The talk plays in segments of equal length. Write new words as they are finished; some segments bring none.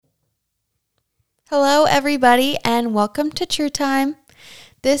Hello, everybody, and welcome to True Time.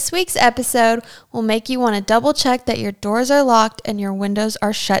 This week's episode will make you want to double check that your doors are locked and your windows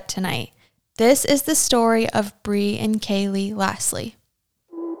are shut tonight. This is the story of Bree and Kayli Lasley.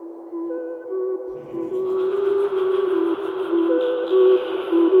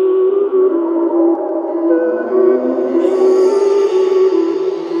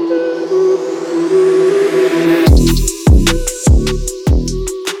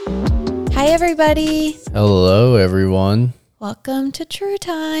 Hi, everybody. Hello, everyone. Welcome to True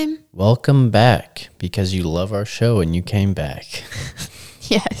Time. Welcome back because you love our show and you came back.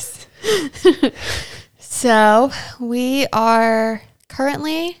 Yes. So we are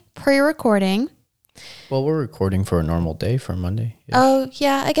currently pre-recording. Well, we're recording for a normal day for Monday. Yes. Oh,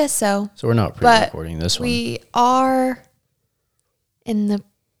 yeah, I guess so. So we're not pre-recording this one. We are in the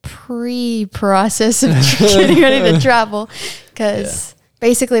pre-process of getting ready to travel because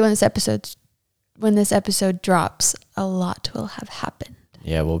basically when this episode drops, a lot will have happened.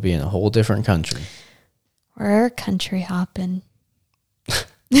 Yeah, we'll be in a whole different country. We're country hopping.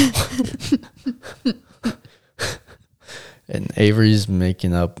 And Avery's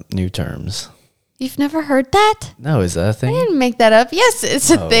making up new terms. You've never heard that? No, is that a I thing? didn't make that up. Yes, it's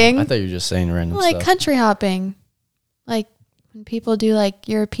a thing. I thought you were just saying random Like stuff. country hopping. Like when people do like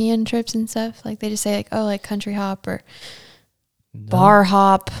European trips and stuff, like they just say like, oh, like country hop or bar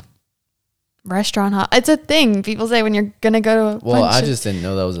hop, restaurant hop. It's a thing people say when you're going to go to a Well, bunch I of- just didn't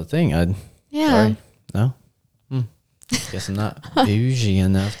know that was a thing. Yeah. Sorry. No? Guess I'm not bougie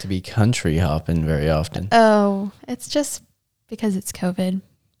enough to be country hopping very often. Oh, it's just because it's COVID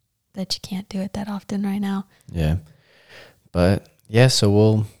that you can't do it that often right now. Yeah. But yeah, so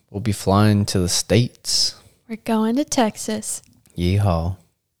we'll be flying to the States. We're going to Texas. Yeehaw.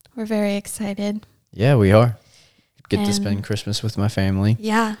 We're very excited. Yeah, we are. Get to And- spend Christmas with my family.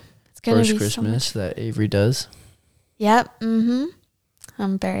 Yeah. It's going to First be Christmas so much. that Avery does. Yep. Mm-hmm.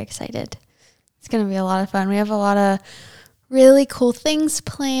 I'm very excited. It's going to be a lot of fun. We have a lot of really cool things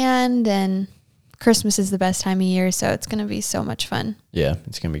planned, and Christmas is the best time of year, so it's going to be so much fun. Yeah,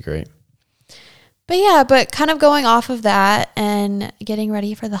 it's going to be great. But kind of going off of that and getting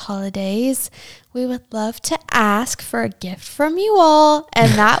ready for the holidays, we would love to ask for a gift from you all,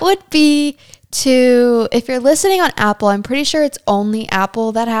 and that would be if you're listening on Apple, I'm pretty sure it's only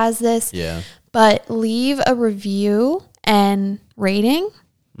Apple that has this, Yeah. but leave a review and rating.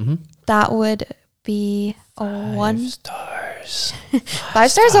 Mm-hmm. That would be Five stars.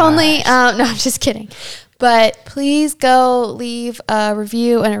 5 stars only. No, I'm just kidding. But please go leave a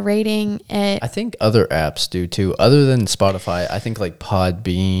review and a rating. I think other apps do too, other than Spotify. I think like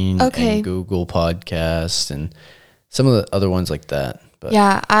Podbean and Google Podcasts and some of the other ones like that. But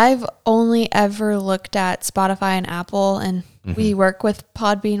Yeah, I've only ever looked at Spotify and Apple, and we work with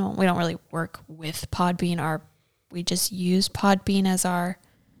Podbean. Well, we don't really work with Podbean. We just use Podbean as our,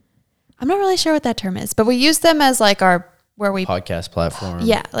 I'm not really sure what that term is, but we use them as like where we podcast platform.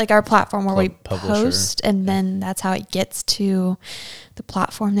 Yeah, like our platform where we Publisher. post, and then that's how it gets to the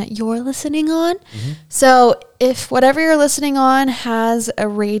platform that you're listening on. So if whatever you're listening on has a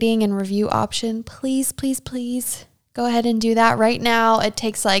rating and review option, please, please, please go ahead and do that right now. It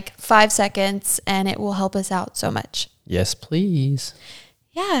takes like 5 seconds, and it will help us out so much. Yes, please.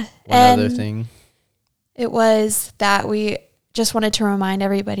 Yeah. One other thing. It was that we just wanted to remind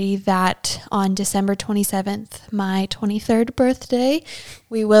everybody that on December 27th, my 23rd birthday,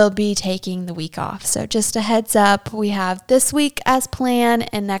 we will be taking the week off. So just a heads up, we have this week as planned,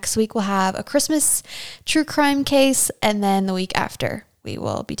 and next week we'll have a Christmas true crime case, and then the week after we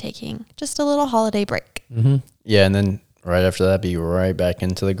will be taking just a little holiday break. Mm-hmm. Yeah, and then right after that, be right back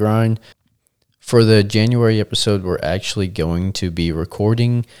into the grind. For the January episode, we're actually going to be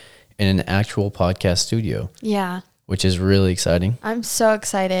recording in an actual podcast studio. Yeah. Which is really exciting. I'm so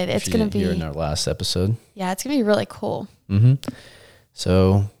excited. It's going to be here in our last episode. Yeah, it's going to be really cool. Mm-hmm.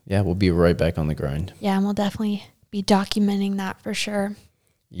 So, yeah, we'll be right back on the grind. Yeah, and we'll definitely be documenting that for sure.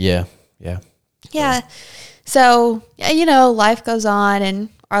 Yeah. Yeah. So, life goes on and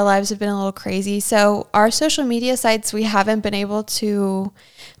our lives have been a little crazy. So our social media sites, we haven't been able to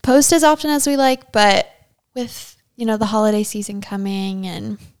post as often as we like, but with, the holiday season coming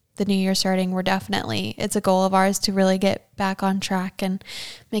and the new year starting, it's a goal of ours to really get back on track and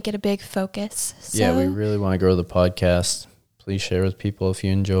make it a big focus. So, yeah, we really want to grow the podcast. Please share with people if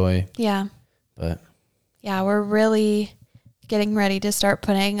you enjoy. Yeah. But yeah, we're really getting ready to start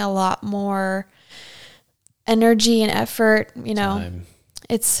putting a lot more energy and effort. time.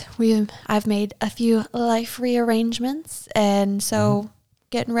 I've made a few life rearrangements, and so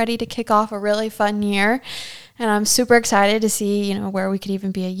getting ready to kick off a really fun year. And I'm super excited to see, you know, where we could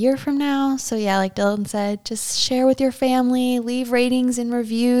even be a year from now. So yeah, like Dylan said, just share with your family, leave ratings and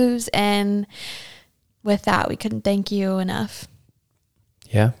reviews. And with that, we couldn't thank you enough.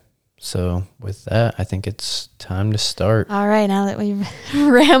 Yeah. So with that, I think it's time to start. All right, now that we've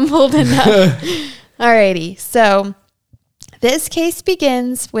rambled enough. Alrighty, so this case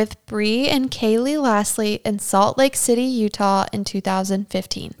begins with Bree and Kayli Lasley in Salt Lake City, Utah in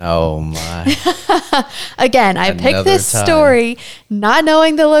 2015. Oh my. Again, I picked this story not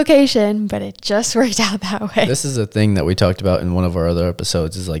knowing the location, but it just worked out that way. This is a thing that we talked about in one of our other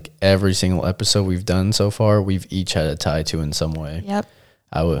episodes, is like every single episode we've done so far, we've each had a tie to in some way. Yep.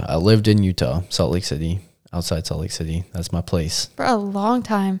 I lived in Utah, Salt Lake City, outside Salt Lake City. That's my place. For a long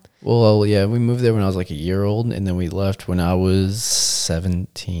time. Well, yeah, we moved there when I was like a year old, and then we left when I was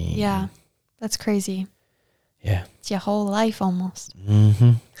 17. Yeah, that's crazy. Yeah. It's your whole life almost.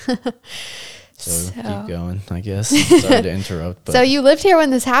 Mm-hmm. So keep going, I guess. Sorry to interrupt. But so you lived here when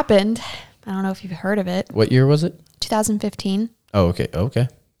this happened. I don't know if you've heard of it. What year was it? 2015. Oh, okay. Okay.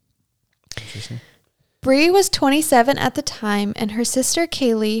 Interesting. Bree was 27 at the time, and her sister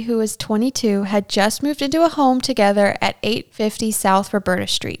Kayli, who was 22, had just moved into a home together at 850 South Roberta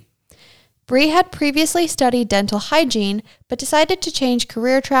Street. Bree had previously studied dental hygiene, but decided to change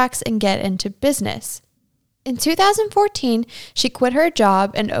career tracks and get into business. In 2014, she quit her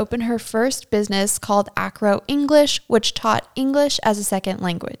job and opened her first business called Acro English, which taught English as a second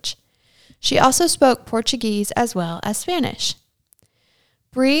language. She also spoke Portuguese as well as Spanish.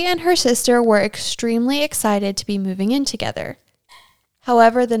 Bree and her sister were extremely excited to be moving in together.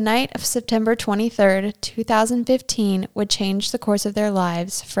 However, the night of September 23rd, 2015 would change the course of their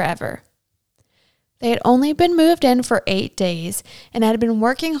lives forever. They had only been moved in for 8 days and had been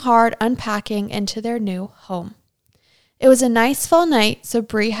working hard unpacking into their new home. It was a nice fall night, so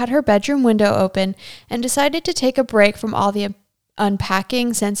Bree had her bedroom window open and decided to take a break from all the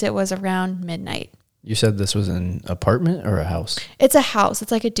unpacking since it was around midnight. You said this was an apartment or a house? It's a house.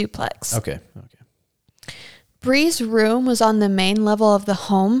 It's like a duplex. Okay. Bree's room was on the main level of the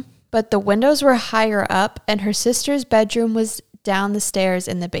home, but the windows were higher up, and her sister's bedroom was down the stairs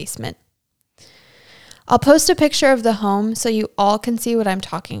in the basement. I'll post a picture of the home so you all can see what I'm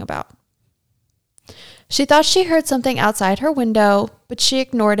talking about. She thought she heard something outside her window, but she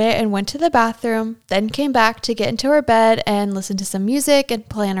ignored it and went to the bathroom, then came back to get into her bed and listen to some music and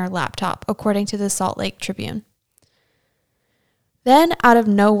play on her laptop, according to the Salt Lake Tribune. Then, out of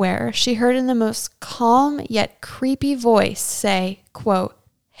nowhere, she heard in the most calm yet creepy voice say, quote,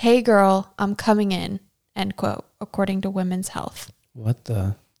 "Hey girl, I'm coming in," end quote, according to Women's Health. What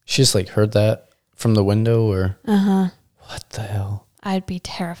the? She just like heard that from the window, or? Uh-huh. What the hell? I'd be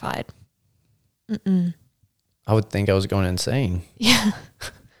terrified. I would think I was going insane. Yeah.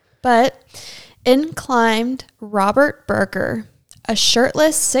 But in climbed Robert Berger, a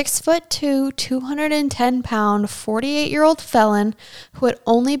shirtless 6'2", 210-pound, 48-year-old felon who had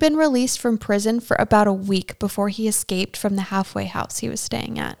only been released from prison for about a week before he escaped from the halfway house he was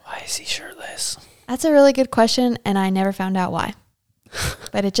staying at. Why is he shirtless? That's a really good question, and I never found out why.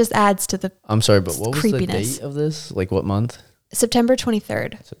 But it just adds to the I'm sorry, but what was creepiness. the date of this? Like what month? September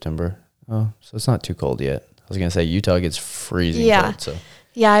 23rd. September. Oh, so it's not too cold yet. I was going to say Utah gets freezing cold. So.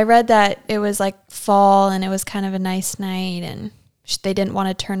 Yeah, I read that it was like fall and it was kind of a nice night and they didn't want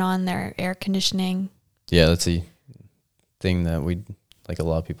to turn on their air conditioning. Yeah, that's the thing that we like a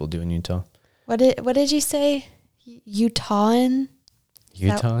lot of people do in Utah. What did you say? Utahan?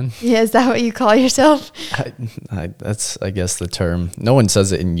 Utahan? Yeah, is that what you call yourself? That's, I guess, the term. No one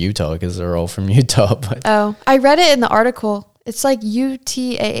says it in Utah because they're all from Utah. But oh, I read it in the article. It's like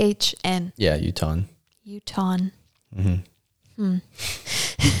Utahn. Yeah, Utah. Utah. Mm-hmm.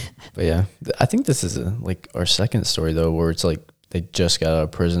 But yeah, I think this is like our second story though, where it's like they just got out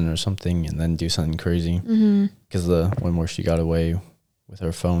of prison or something and then do something crazy. Because the one where she got away with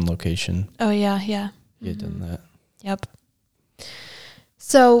her phone location. Oh yeah. He had done that. Yep.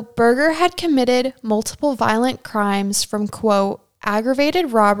 So Berger had committed multiple violent crimes from, quote,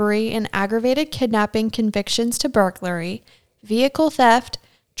 aggravated robbery and aggravated kidnapping convictions to burglary, vehicle theft,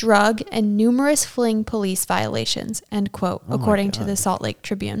 drug, and numerous fleeing police violations, end quote, according to the Salt Lake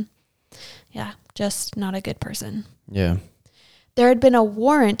Tribune. Yeah, just not a good person. Yeah. There had been a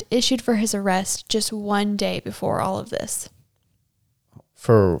warrant issued for his arrest just one day before all of this.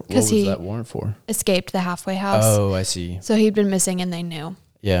 For what was that warrant for? Escaped the halfway house. Oh, I see. So he'd been missing and they knew.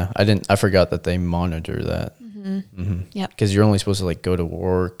 Yeah, I forgot that they monitor that. Yep. Because you're only supposed to like go to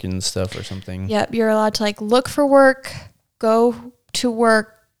work and stuff or something. Yep, you're allowed to like look for work, go to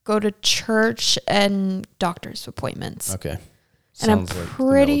work, go to church, and doctor's appointments. Okay. And Sounds like the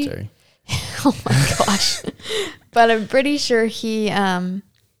military. Oh my gosh. But I'm pretty sure he had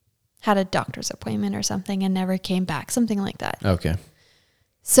a doctor's appointment or something and never came back. Something like that. Okay.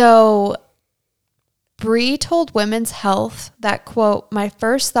 So Bree told Women's Health that, quote, "My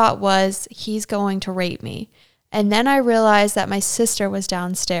first thought was he's going to rape me. And then I realized that my sister was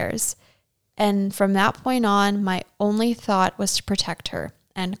downstairs. And from that point on, my only thought was to protect her,"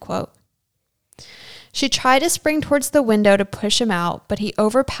 end quote. She tried to spring towards the window to push him out, but he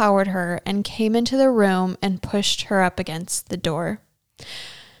overpowered her and came into the room and pushed her up against the door.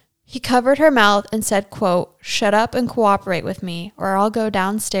 He covered her mouth and said, quote, "Shut up and cooperate with me, or I'll go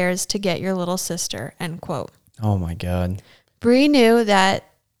downstairs to get your little sister," end quote. Oh my God. Bree knew that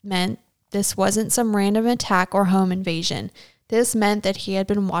meant this wasn't some random attack or home invasion. This meant that he had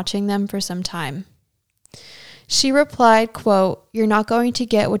been watching them for some time. She replied, quote, "You're not going to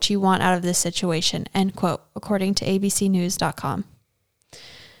get what you want out of this situation," end quote, according to abcnews.com.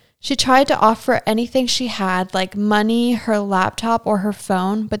 She tried to offer anything she had, like money, her laptop, or her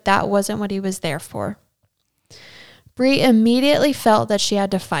phone, but that wasn't what he was there for. Bree immediately felt that she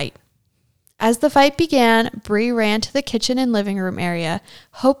had to fight. As the fight began, Bree ran to the kitchen and living room area,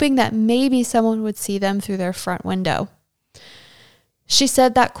 hoping that maybe someone would see them through their front window. She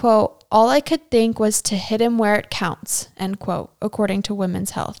said that, quote, "All I could think was to hit him where it counts," end quote, according to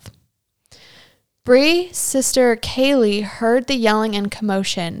Women's Health. Bree's sister Kayli heard the yelling and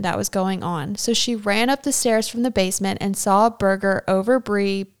commotion that was going on, so she ran up the stairs from the basement and saw Berger over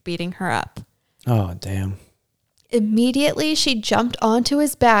Bree beating her up. Oh, damn. Immediately, she jumped onto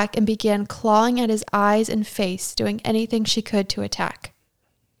his back and began clawing at his eyes and face, doing anything she could to attack.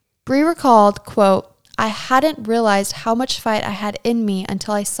 Bree recalled, quote, "I hadn't realized how much fight I had in me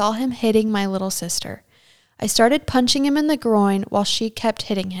until I saw him hitting my little sister. I started punching him in the groin while she kept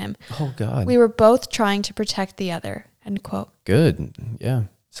hitting him. Oh, God. We were both trying to protect the other," end quote. Good. Yeah.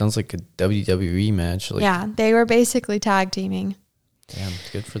 Sounds like a WWE match. Like, yeah, they were basically tag teaming. Damn, it's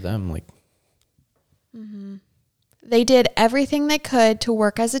good for them. Like, They did everything they could to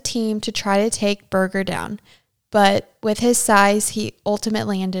work as a team to try to take Berger down. But with his size, he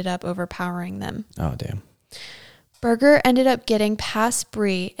ultimately ended up overpowering them. oh, damn. Berger ended up getting past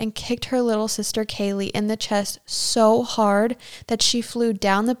Bree and kicked her little sister Kayli in the chest so hard that she flew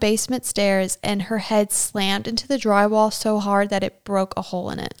down the basement stairs and her head slammed into the drywall so hard that it broke a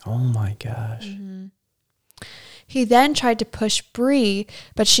hole in it. Oh, my gosh. He then tried to push Bree,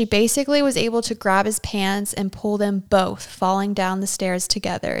 but she basically was able to grab his pants and pull them both, falling down the stairs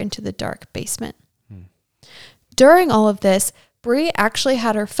together into the dark basement. During all of this, Bree actually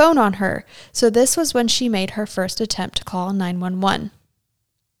had her phone on her, so this was when she made her first attempt to call 911.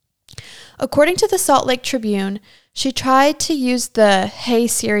 According to the Salt Lake Tribune, she tried to use the Hey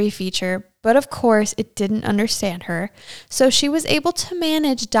Siri feature, but of course it didn't understand her, so she was able to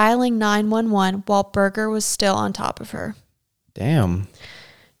manage dialing 911 while Berger was still on top of her. Damn.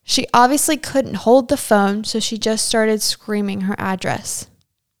 She obviously couldn't hold the phone, so she just started screaming her address.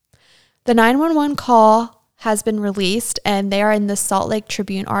 The 911 call has been released, and they are in the Salt Lake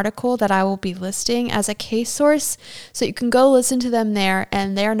Tribune article that I will be listing as a case source, so you can go listen to them there,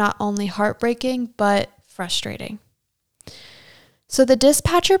 and they're not only heartbreaking, but frustrating. So the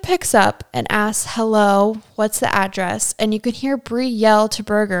dispatcher picks up and asks, "Hello, what's the address?" And you can hear Bree yell to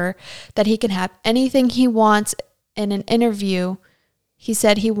Berger that he can have anything he wants in an interview. He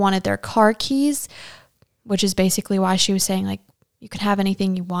said he wanted their car keys, which is basically why she was saying, like, you can have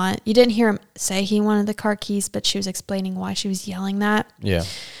anything you want. You didn't hear him say he wanted the car keys, but she was explaining why she was yelling that. Yeah.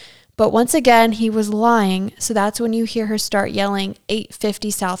 But once again, he was lying, so that's when you hear her start yelling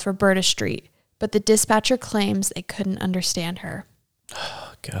 850 South Roberta Street. But the dispatcher claims they couldn't understand her.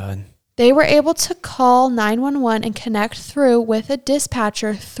 Oh, God. They were able to call 911 and connect through with a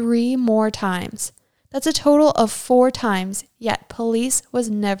dispatcher 3 more times. That's a total of 4 times, yet police was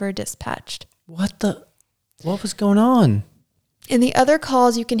never dispatched. What was going on? In the other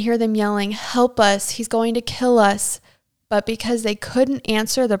calls, you can hear them yelling, "Help us, he's going to kill us." But because they couldn't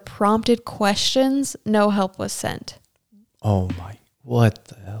answer the prompted questions, no help was sent. Oh, my. What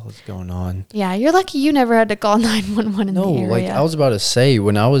the hell is going on? Yeah, you're lucky you never had to call 911 in the area. No, like, I was about to say,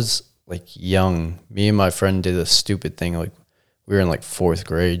 when I was, like, young, me and my friend did a stupid thing. Like, we were in, like, 4th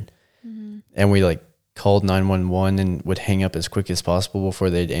grade. And we, like, called 911 and would hang up as quick as possible before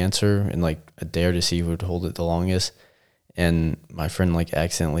they'd answer and, like, a dare to see who would hold it the longest. And my friend, like,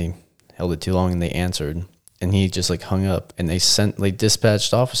 accidentally held it too long and they answered. And he just, like, hung up. And they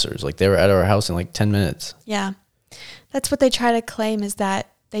dispatched officers. Like, they were at our house in, like, 10 minutes. Yeah. That's what they try to claim, is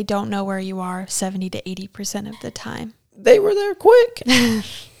that they don't know where you are 70 to 80% of the time. They were there quick.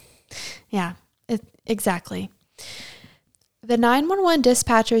 Yeah, exactly. The 911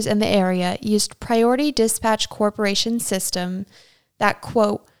 dispatchers in the area used Priority Dispatch Corporation system that,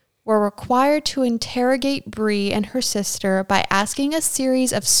 quote, were required to interrogate Bree and her sister by asking a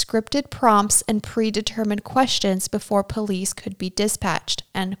series of scripted prompts and predetermined questions before police could be dispatched,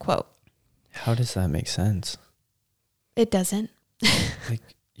 end quote. How does that make sense? It doesn't. Like,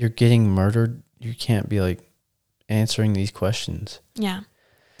 you're getting murdered. You can't be like answering these questions. Yeah.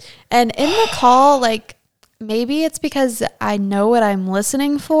 And in the call, like, maybe it's because I know what I'm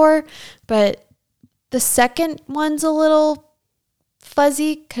listening for, but the second one's a little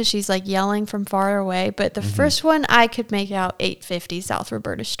fuzzy because she's like yelling from far away. But the first one, I could make out 850 South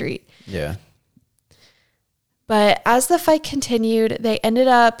Roberta Street. Yeah. But as the fight continued, they ended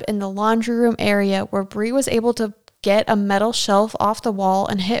up in the laundry room area where Bree was able to get a metal shelf off the wall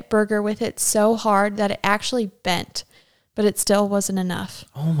and hit Berger with it so hard that it actually bent, but it still wasn't enough.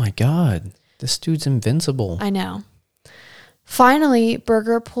 Oh my God. This dude's invincible. I know. Finally,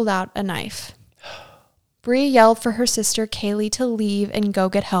 Berger pulled out a knife. Bree yelled for her sister Kayli to leave and go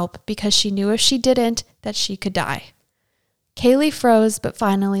get help because she knew if she didn't, that she could die. Kayli froze but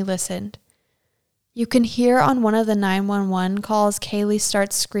finally listened. You can hear on one of the 911 calls, Kayli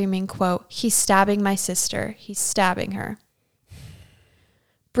starts screaming, quote, he's stabbing my sister. He's stabbing her.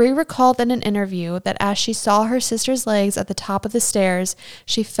 Bree recalled in an interview that as she saw her sister's legs at the top of the stairs,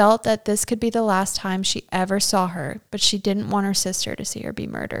 she felt that this could be the last time she ever saw her, but she didn't want her sister to see her be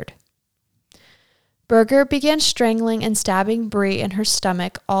murdered. Berger began strangling and stabbing Bree in her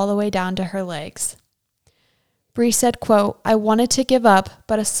stomach all the way down to her legs. Bree said, quote, I wanted to give up,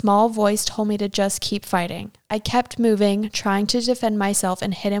 but a small voice told me to just keep fighting. I kept moving, trying to defend myself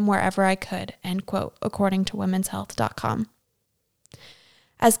and hit him wherever I could, end quote, according to womenshealth.com.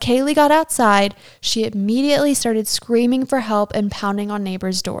 As Kayli got outside, she immediately started screaming for help and pounding on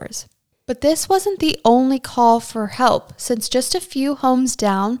neighbors' doors. But this wasn't the only call for help, since just a few homes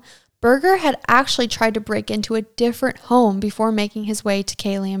down, Berger had actually tried to break into a different home before making his way to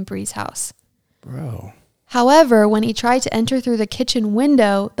Kayli and Bree's house. Bro. However, when he tried to enter through the kitchen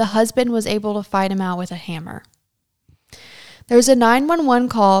window, the husband was able to fight him out with a hammer. There's a 911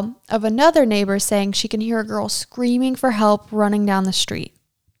 call of another neighbor saying she can hear a girl screaming for help running down the street.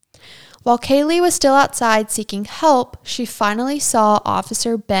 While Kayli was still outside seeking help, she finally saw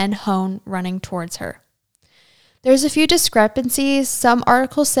Officer Ben Hone running towards her. There's a few discrepancies. Some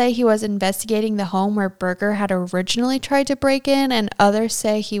articles say he was investigating the home where Berger had originally tried to break in, and others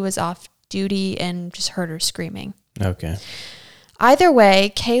say he was off duty and just heard her screaming. Okay. Either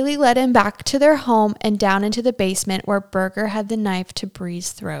way, Kayli led him back to their home and down into the basement where Berger had the knife to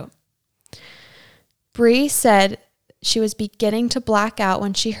Bree's throat. Bree said she was beginning to black out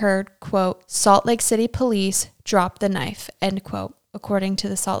when she heard, quote, Salt Lake City police drop the knife, end quote, according to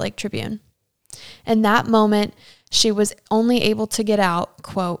the Salt Lake Tribune. In that moment, she was only able to get out,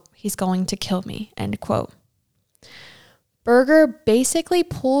 quote, he's going to kill me, end quote. Berger basically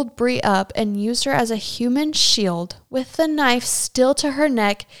pulled Bree up and used her as a human shield. With the knife still to her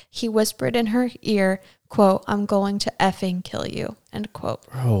neck, he whispered in her ear, quote, I'm going to effing kill you, end quote.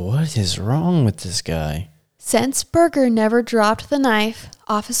 Bro, what is wrong with this guy? Since Berger never dropped the knife,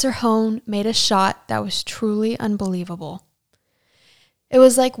 Officer Hone made a shot that was truly unbelievable. It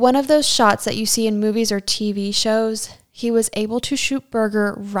was like one of those shots that you see in movies or TV shows. He was able to shoot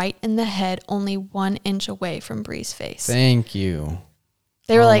Berger right in the head, only 1 inch away from Bree's face. Thank you.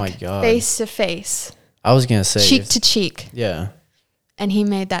 They were my like God. face to face. I was going to say. Cheek to cheek. Yeah. And he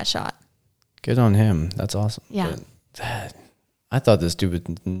made that shot. Good on him. That's awesome. Yeah. But I thought this dude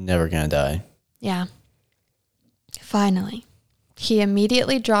was never going to die. Yeah. Finally, he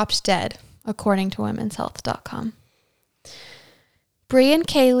immediately dropped dead, according to womenshealth.com. Bree and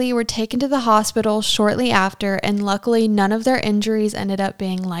Kayli were taken to the hospital shortly after, and luckily none of their injuries ended up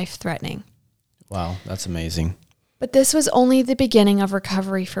being life-threatening. Wow, that's amazing. But this was only the beginning of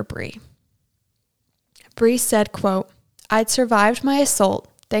recovery for Bree. Bree said, quote, I'd survived my assault,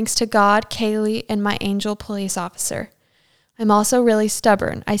 thanks to God, Kayli, and my angel police officer. I'm also really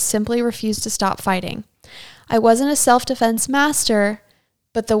stubborn. I simply refused to stop fighting. I wasn't a self-defense master,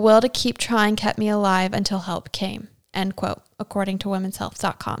 but the will to keep trying kept me alive until help came, end quote, according to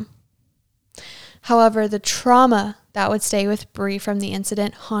womenshealth.com. However, the trauma that would stay with Bree from the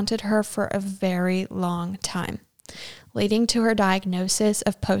incident haunted her for a very long time, leading to her diagnosis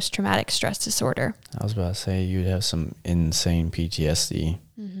of post-traumatic stress disorder. I was about to say you'd have some insane PTSD.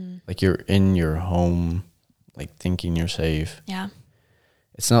 Mm-hmm. Like you're in your home, like thinking you're safe. Yeah.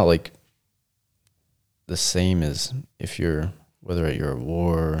 It's not like the same as if you're, whether you're at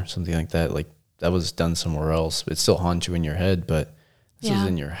war or something like that, like that was done somewhere else. It still haunts you in your head, but this was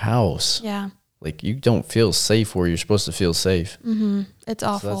in your house. Yeah. like you don't feel safe where you're supposed to feel safe. It's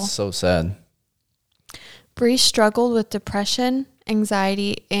awful. So that's so sad. Bree struggled with depression,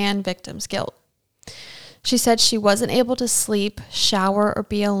 anxiety, and victim's guilt. She said she wasn't able to sleep, shower, or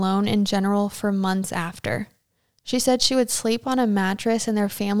be alone in general for months after. She said she would sleep on a mattress in their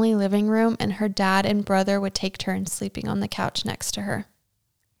family living room, and her dad and brother would take turns sleeping on the couch next to her.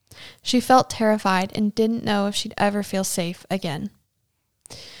 She felt terrified and didn't know if she'd ever feel safe again.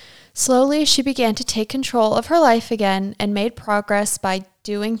 Slowly, she began to take control of her life again and made progress by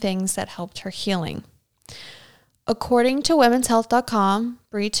doing things that helped her healing. According to womenshealth.com,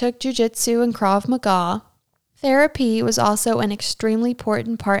 Bree took jiu-jitsu and Krav Maga. Therapy was also an extremely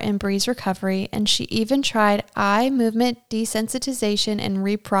important part in Bree's recovery, and she even tried eye movement desensitization and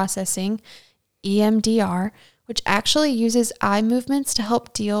reprocessing, EMDR, which actually uses eye movements to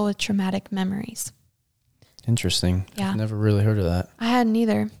help deal with traumatic memories. Interesting. Yeah. I've never really heard of that. I hadn't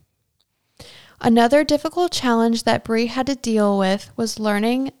either. Another difficult challenge that Bree had to deal with was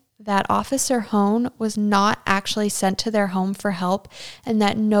learning that Officer Hone was not actually sent to their home for help, and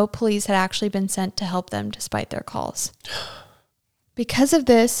that no police had actually been sent to help them despite their calls. Because of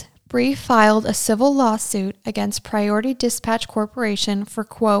this, Bree filed a civil lawsuit against Priority Dispatch Corporation for,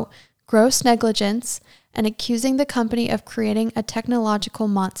 quote, gross negligence and accusing the company of creating a technological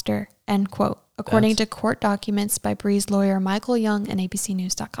monster, end quote, according to court documents by Bree's lawyer Michael Young and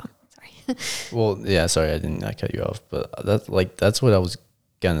ABCnews.com. Sorry. Well, yeah, sorry, I didn't cut you off, but that's what I was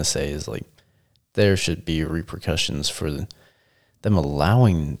gonna say is like there should be repercussions for them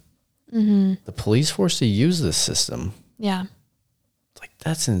allowing the police force to use this system. Yeah. Like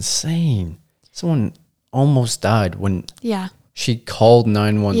that's insane. Someone almost died when she called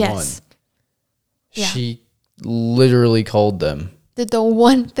 911. Yes. Yeah. She literally called them. Did the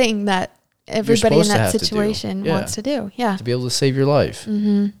one thing that everybody in that supposed situation wants to do. Yeah. To be able to save your life.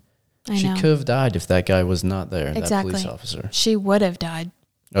 Mm-hmm. She could have died if that guy was not there, exactly. that police officer. She would have died.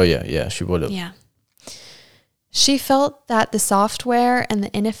 Oh, yeah, she would have. Yeah. She felt that the software and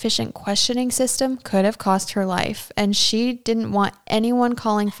the inefficient questioning system could have cost her life, and she didn't want anyone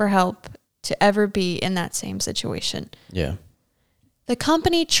calling for help to ever be in that same situation. Yeah. The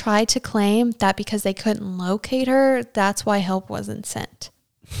company tried to claim that because they couldn't locate her, that's why help wasn't sent.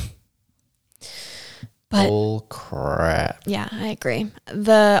 But, bull crap. Yeah, I agree.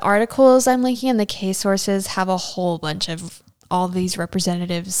 The articles I'm linking in the case sources have a whole bunch of all these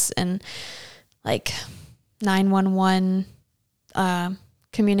representatives and like 911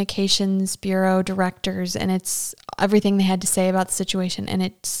 communications bureau directors, and it's everything they had to say about the situation. And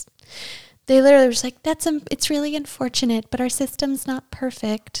they literally were just like, it's really unfortunate, but our system's not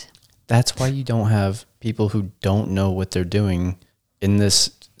perfect. That's why you don't have people who don't know what they're doing in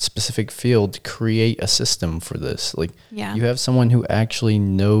this specific field create a system for this. Like, you have someone who actually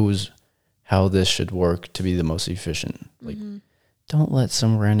knows how this should work to be the most efficient. Like, don't let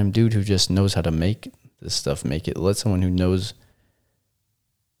some random dude who just knows how to make this stuff make it. Let someone who knows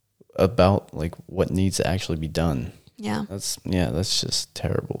about like what needs to actually be done. Yeah. That's just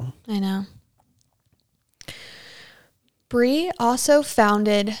terrible. I know. Bree also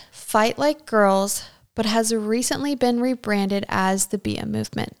founded Fight Like Girls, but has recently been rebranded as the Bia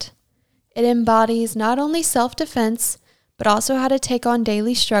Movement. It embodies not only self-defense, but also how to take on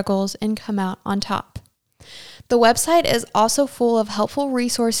daily struggles and come out on top. The website is also full of helpful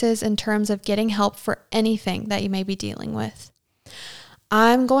resources in terms of getting help for anything that you may be dealing with.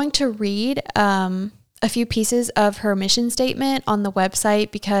 I'm going to read a few pieces of her mission statement on the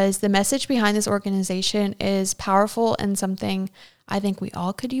website because the message behind this organization is powerful and something I think we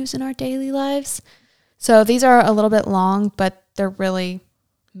all could use in our daily lives. So these are a little bit long, but they're really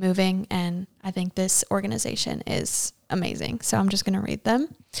moving, and I think this organization is amazing. So I'm just going to read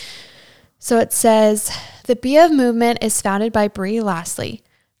them. So it says, the Bia movement is founded by Bree Lasley.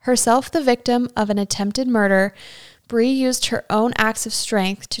 Herself the victim of an attempted murder, Bree used her own acts of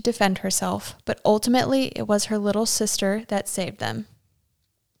strength to defend herself, but ultimately it was her little sister that saved them.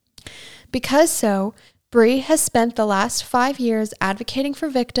 Because so, Bree has spent the last 5 years advocating for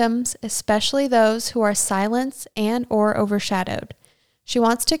victims, especially those who are silenced and or overshadowed. She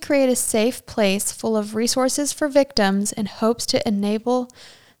wants to create a safe place full of resources for victims and hopes to enable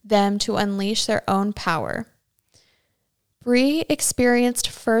them to unleash their own power. Bree experienced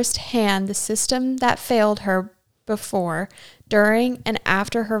firsthand the system that failed her before, during, and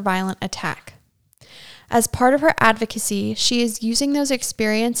after her violent attack. As part of her advocacy, she is using those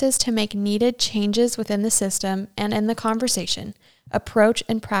experiences to make needed changes within the system and in the conversation, approach,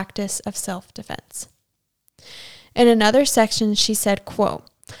 and practice of self-defense. In another section, she said, quote,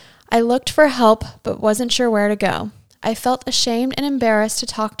 I looked for help but wasn't sure where to go. I felt ashamed and embarrassed to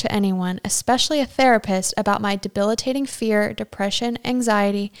talk to anyone, especially a therapist, about my debilitating fear, depression,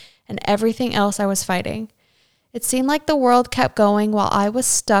 anxiety, and everything else I was fighting. It seemed like the world kept going while I was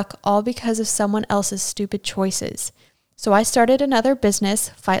stuck, all because of someone else's stupid choices. So I started another business,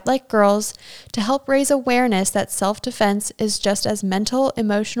 Fight Like Girls, to help raise awareness that self-defense is just as mental,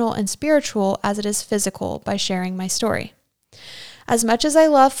 emotional, and spiritual as it is physical by sharing my story. As much as I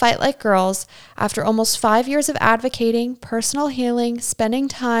love Fight Like Girls, after almost 5 years of advocating, personal healing, spending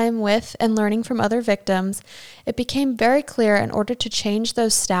time with and learning from other victims, it became very clear in order to change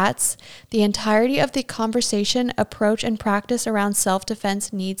those stats, the entirety of the conversation, approach, and practice around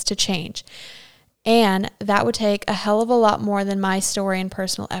self-defense needs to change. And that would take a hell of a lot more than my story and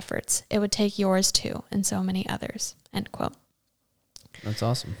personal efforts. It would take yours too, and so many others. End quote. That's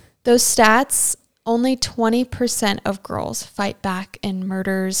awesome. Those stats, only 20% of girls fight back in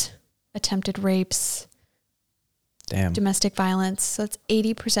murders, attempted rapes, domestic violence. So it's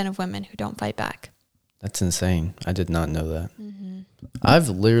 80% of women who don't fight back. That's insane. I did not know that. Mm-hmm. I've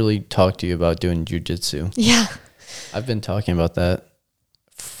literally talked to you about doing jujitsu. Yeah. I've been talking about that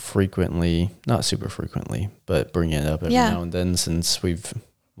frequently, not super frequently, but bringing it up every now and then since we've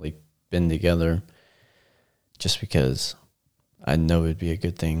been together, just because I know it'd be a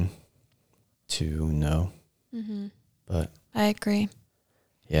good thing to know. Mm-hmm. But I agree.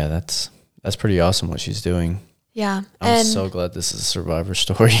 Yeah, that's pretty awesome what she's doing. Yeah. I'm so glad this is a survivor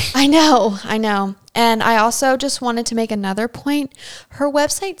story. I know. And I also just wanted to make another point. Her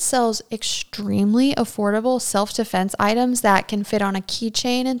website sells extremely affordable self-defense items that can fit on a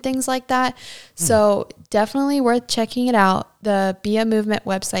keychain and things like that. So definitely worth checking it out. The Be a Movement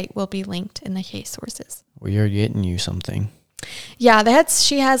website will be linked in the case sources. We are getting you something. Yeah,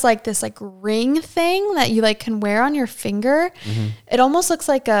 she has this ring thing that you can wear on your finger. Mm-hmm. It almost looks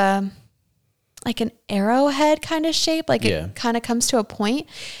like an arrowhead kind of shape. It kind of comes to a point.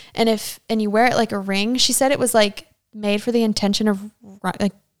 And you wear it like a ring. She said it was made for the intention of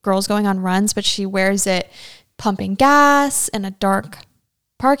girls going on runs, but she wears it pumping gas in a dark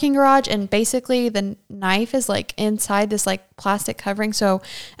parking garage. And basically the knife is inside this plastic covering. So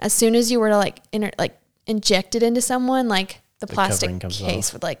as soon as you were to inject it into someone, the plastic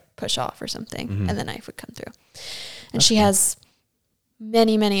case would push off or something, mm-hmm. and the knife would come through. And she has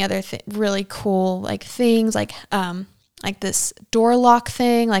many other really cool things like this door lock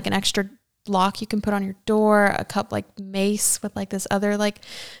thing, an extra lock you can put on your door, a cup mace with this other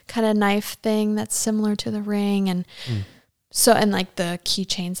kind of knife thing that's similar to the ring, and so and the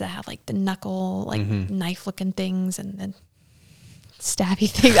keychains that have the knuckle mm-hmm. knife looking things and then stabby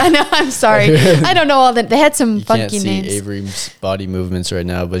things. I know. I'm sorry. I don't know all that. They had some funky names. You can't see Avery's body movements right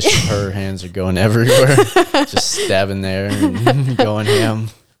now, but her hands are going everywhere, just stabbing there and going ham.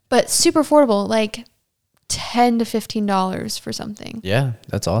 But super affordable, $10 to $15 for something. Yeah,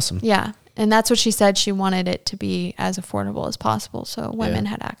 that's awesome. Yeah, and that's what she said. She wanted it to be as affordable as possible, so women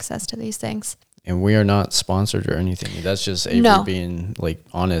had access to these things. And we are not sponsored or anything. That's just Avery being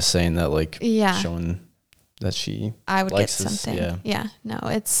honest, saying that showing that I would get something. Yeah. No,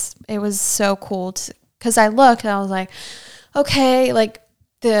 it was so cool because I looked and I was like, okay,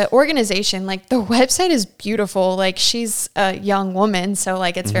 the organization, the website is beautiful. She's a young woman, so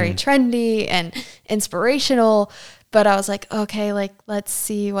it's mm-hmm. very trendy and inspirational. But I was like, okay, let's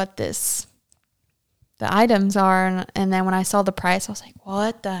see what the items are. And then when I saw the price, I was like,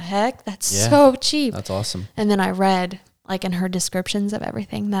 what the heck? That's so cheap. That's awesome. And then I read in her descriptions of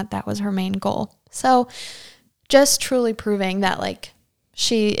everything that was her main goal. So just truly proving that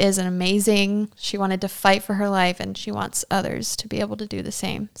she is she wanted to fight for her life and she wants others to be able to do the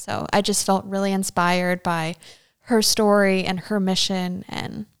same. So I just felt really inspired by her story and her mission.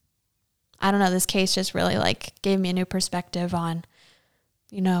 And I don't know, this case just really gave me a new perspective on,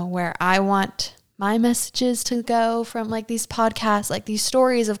 where I want my messages to go from these podcasts, these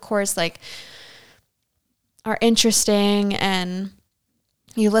stories, of course, are interesting and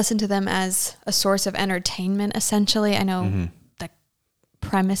you listen to them as a source of entertainment, essentially. I know mm-hmm. the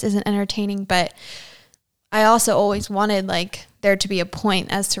premise isn't entertaining, but I also always wanted there to be a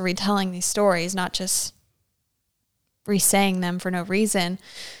point as to retelling these stories, not just re-saying them for no reason.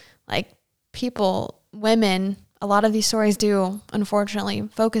 Women, a lot of these stories do unfortunately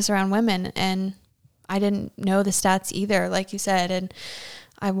focus around women, and I didn't know the stats either, like you said, and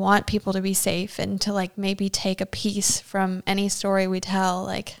I want people to be safe and to maybe take a piece from any story we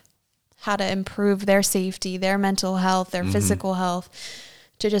tell, how to improve their safety, their mental health, their mm-hmm. physical health,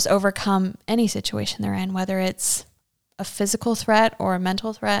 to just overcome any situation they're in, whether it's a physical threat or a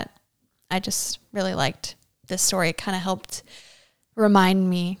mental threat. I just really liked this story. It kind of helped remind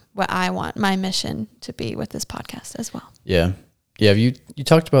me what I want my mission to be with this podcast as well. Yeah. Yeah, you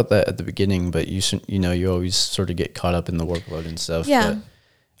talked about that at the beginning, but you always sort of get caught up in the workload and stuff. Yeah.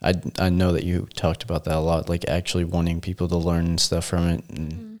 But I know that you talked about that a lot, like actually wanting people to learn stuff from it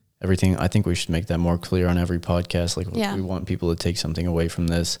and everything. I think we should make that more clear on every podcast. Like we want people to take something away from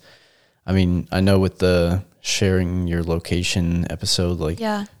this. I mean, I know with the sharing your location episode, like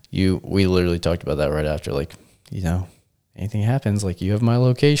we literally talked about that right after, like, anything happens, like you have my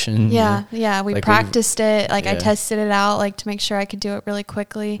location. Yeah. We like practiced it. Like I tested it out, like to make sure I could do it really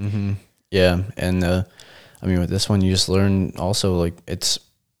quickly. Mm-hmm. Yeah. And I mean, with this one, you just learn also, like, it's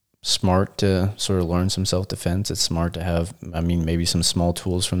smart to sort of learn some self-defense. It's smart to have, maybe some small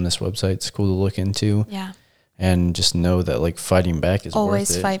tools from this website. It's cool to look into. Yeah. And just know that, like, fighting back is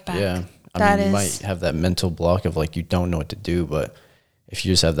always worth it. Fight back. Yeah. You might have that mental block of, like, you don't know what to do, but if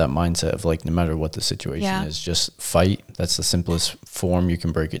you just have that mindset of, like, no matter what the situation is, just fight. That's the simplest form you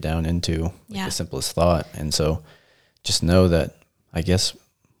can break it down into, like the simplest thought. And so just know that, I guess,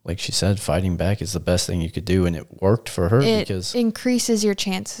 like she said, fighting back is the best thing you could do. And it worked for her because it increases your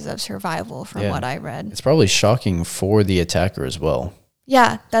chances of survival from what I read. It's probably shocking for the attacker as well.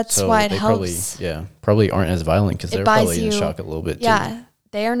 Yeah, that's why it helps. Probably aren't as violent because they're probably in shock a little bit too. Yeah,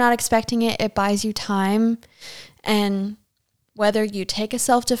 they are not expecting it. It buys you time. And whether you take a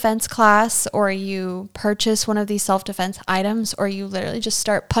self-defense class or you purchase one of these self-defense items or you literally just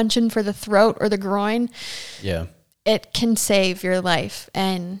start punching for the throat or the groin, it can save your life.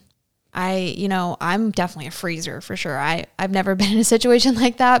 And I'm definitely a freezer for sure. I've never been in a situation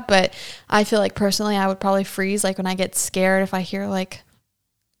like that, but I feel like personally I would probably freeze. Like when I get scared, if I hear like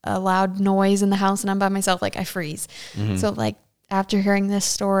a loud noise in the house and I'm by myself, like I freeze. Mm-hmm. So like after hearing this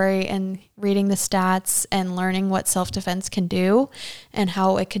story and reading the stats and learning what self-defense can do and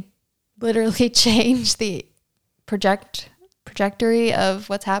how it could literally change the trajectory of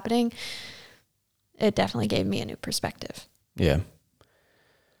what's happening, it definitely gave me a new perspective. Yeah.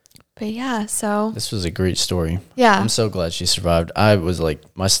 But yeah, so this was a great story. Yeah. I'm so glad she survived. I was like,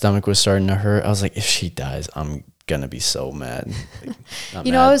 my stomach was starting to hurt. I was like, if she dies, I'm going to be so mad. Like,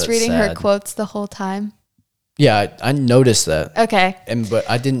 I was reading her quotes the whole time. Yeah, I noticed that. Okay. But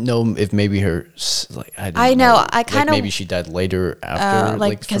I didn't know if maybe her, like, I know. I kind of, maybe she died later after,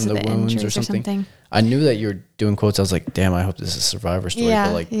 like from the wounds or something. I knew that you were doing quotes. I was like, damn, I hope this is a survivor story.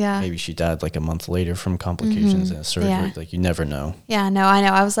 But like, maybe she died like a month later from complications and surgery. Yeah. Like, you never know. Yeah, no, I know.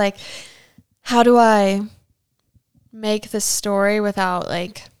 I was like, how do I make this story without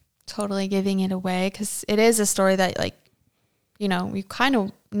like totally giving it away? Because it is a story that, like, you kind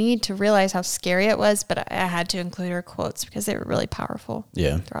of need to realize how scary it was, but I had to include her quotes because they were really powerful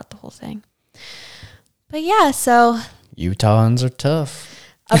throughout the whole thing. But yeah, so Utahns are tough.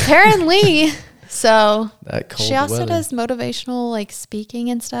 Apparently. So that cold she also weather. does motivational like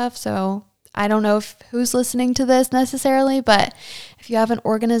speaking and stuff. So I don't know who's listening to this necessarily, but if you have an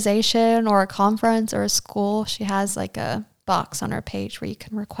organization or a conference or a school, she has like a box on her page where you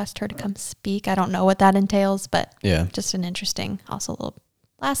can request her to come speak. I don't know what that entails, but just an interesting, also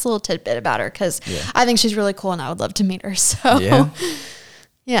last little tidbit about her because I think she's really cool and I would love to meet her. So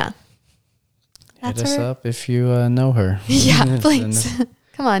yeah. Hit us up if you know her. Yeah, please.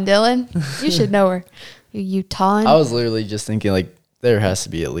 Come on, Dylan. You should know her. You Utahn. I was literally just thinking, like, there has to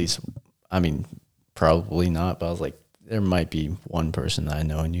be at least, probably not, but I was like, there might be one person that I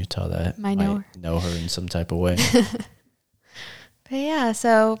know in Utah that might know her in some type of way. But yeah,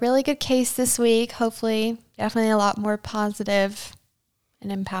 so really good case this week. Hopefully, definitely a lot more positive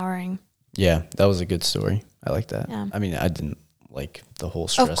and empowering. Yeah, that was a good story. I like that. Yeah. I didn't like the whole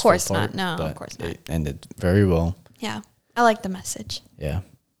stressful Of course part, not. No, of course not. It ended very well. Yeah, I like the message. Yeah,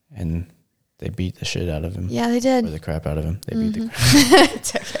 and they beat the shit out of him. Yeah, they did. Or the crap out of him. They beat the crap.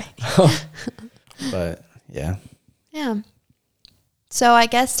 It's okay. But, yeah. Yeah. So I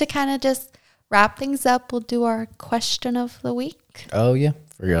guess to kind of just wrap things up, we'll do our question of the week. Oh, yeah.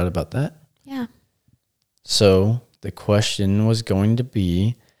 Forgot about that. Yeah. So the question was going to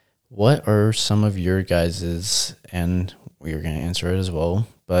be, what are some of your guys's, and we were going to answer it as well,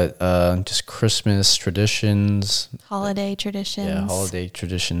 but just Christmas traditions. Holiday traditions. Yeah, holiday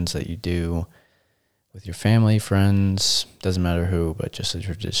traditions that you do with your family, friends, doesn't matter who, but just a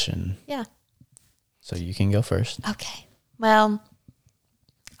tradition. Yeah. So you can go first. Okay. Well,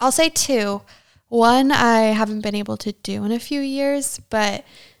 I'll say two. One I haven't been able to do in a few years, but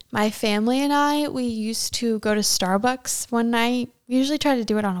my family and I, we used to go to Starbucks one night. We usually try to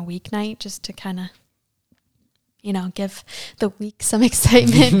do it on a weeknight just to kind of, give the week some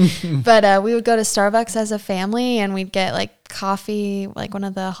excitement. But we would go to Starbucks as a family and we'd get like coffee, like one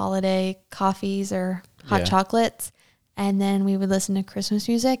of the holiday coffees or hot chocolates. And then we would listen to Christmas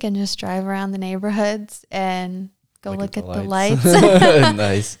music and just drive around the neighborhoods and go look at the lights.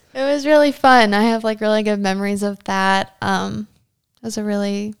 Nice. It was really fun. I have like really good memories of that. It was a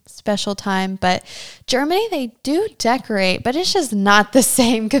really special time. But Germany, they do decorate, but it's just not the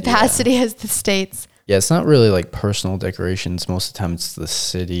same capacity as the States. Yeah, it's not really like personal decorations. Most of the time it's the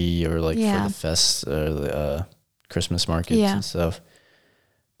city or like for the fest or the Christmas markets and stuff.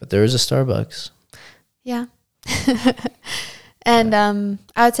 But there is a Starbucks. Yeah. And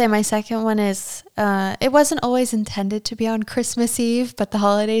I would say my second one is it wasn't always intended to be on Christmas Eve, but the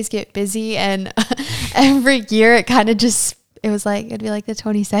holidays get busy, and every year it kind of just, it'd be like the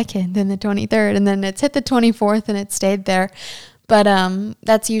 22nd and the 23rd, and then it's hit the 24th and it stayed there. But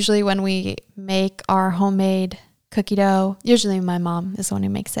that's usually when we make our homemade cookie dough. Usually my mom is the one who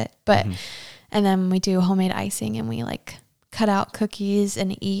makes it, but and then we do homemade icing, and we like cut out cookies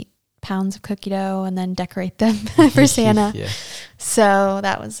and eat pounds of cookie dough and then decorate them for Santa. Yeah. So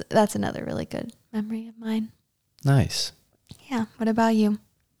that's another really good memory of mine. Nice. Yeah. What about you?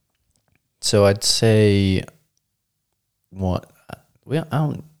 So I'd say I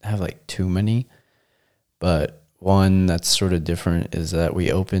don't have like too many, but one that's sort of different is that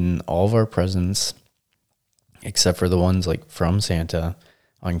we open all of our presents except for the ones like from Santa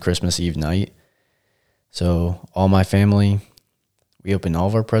on Christmas Eve night. So all my family, we open all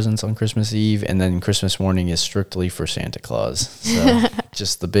of our presents on Christmas Eve, and then Christmas morning is strictly for Santa Claus. So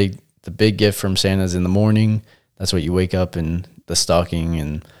just the big gift from Santa's in the morning. That's what you wake up, and the stocking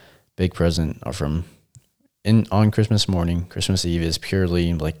and big present are on Christmas morning. Christmas Eve is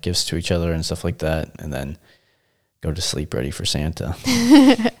purely like gifts to each other and stuff like that, and then go to sleep ready for Santa.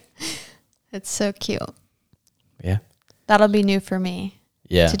 It's so cute. Yeah. That'll be new for me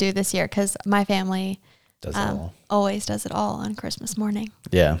to do this year, because my family always does it all on Christmas morning.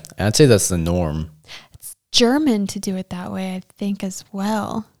 Yeah. And I'd say that's the norm. It's German to do it that way, I think, as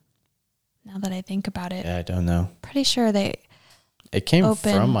well. Now that I think about it. Yeah, I don't know. Pretty sure it came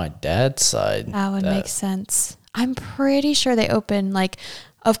from my dad's side. That would make sense. I'm pretty sure they open, like,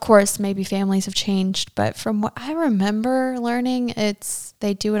 of course, maybe families have changed, but from what I remember learning,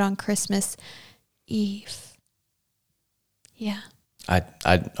 they do it on Christmas Eve. Yeah. I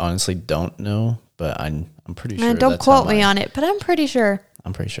honestly don't know, but I'm pretty sure. Don't quote me on it, but I'm pretty sure.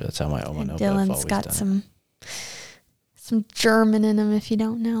 I'm pretty sure that's how my Owen. Dylan's got some German in him, if you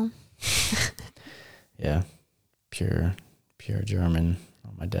don't know. Yeah, pure German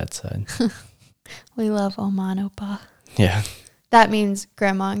on my dad's side. We love Oma and Opa. Yeah. That means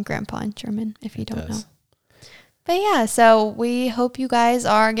grandma and grandpa in German, if you don't know. But yeah, so we hope you guys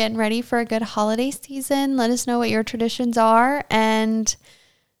are getting ready for a good holiday season. Let us know what your traditions are, and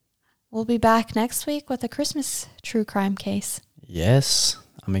we'll be back next week with a Christmas true crime case. Yes,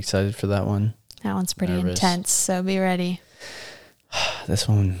 I'm excited for that one. That one's pretty intense, so be ready. This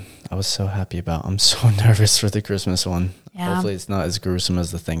one I was so happy about. I'm so nervous for the Christmas one. Yeah. Hopefully it's not as gruesome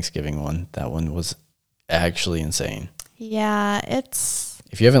as the Thanksgiving one. That one was actually insane. Yeah,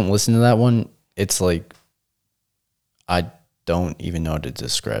 if you haven't listened to that one, it's like, I don't even know how to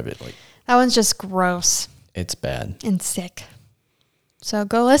describe it. Like, that one's just gross. It's bad. And sick. So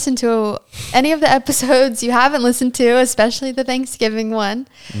go listen to any of the episodes you haven't listened to, especially the Thanksgiving one.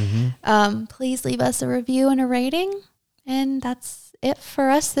 Mm-hmm. Please leave us a review and a rating. And that's it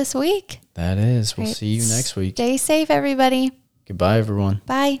for us this week. That is. We'll see you next week. Stay safe, everybody. Goodbye, everyone.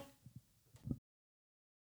 Bye.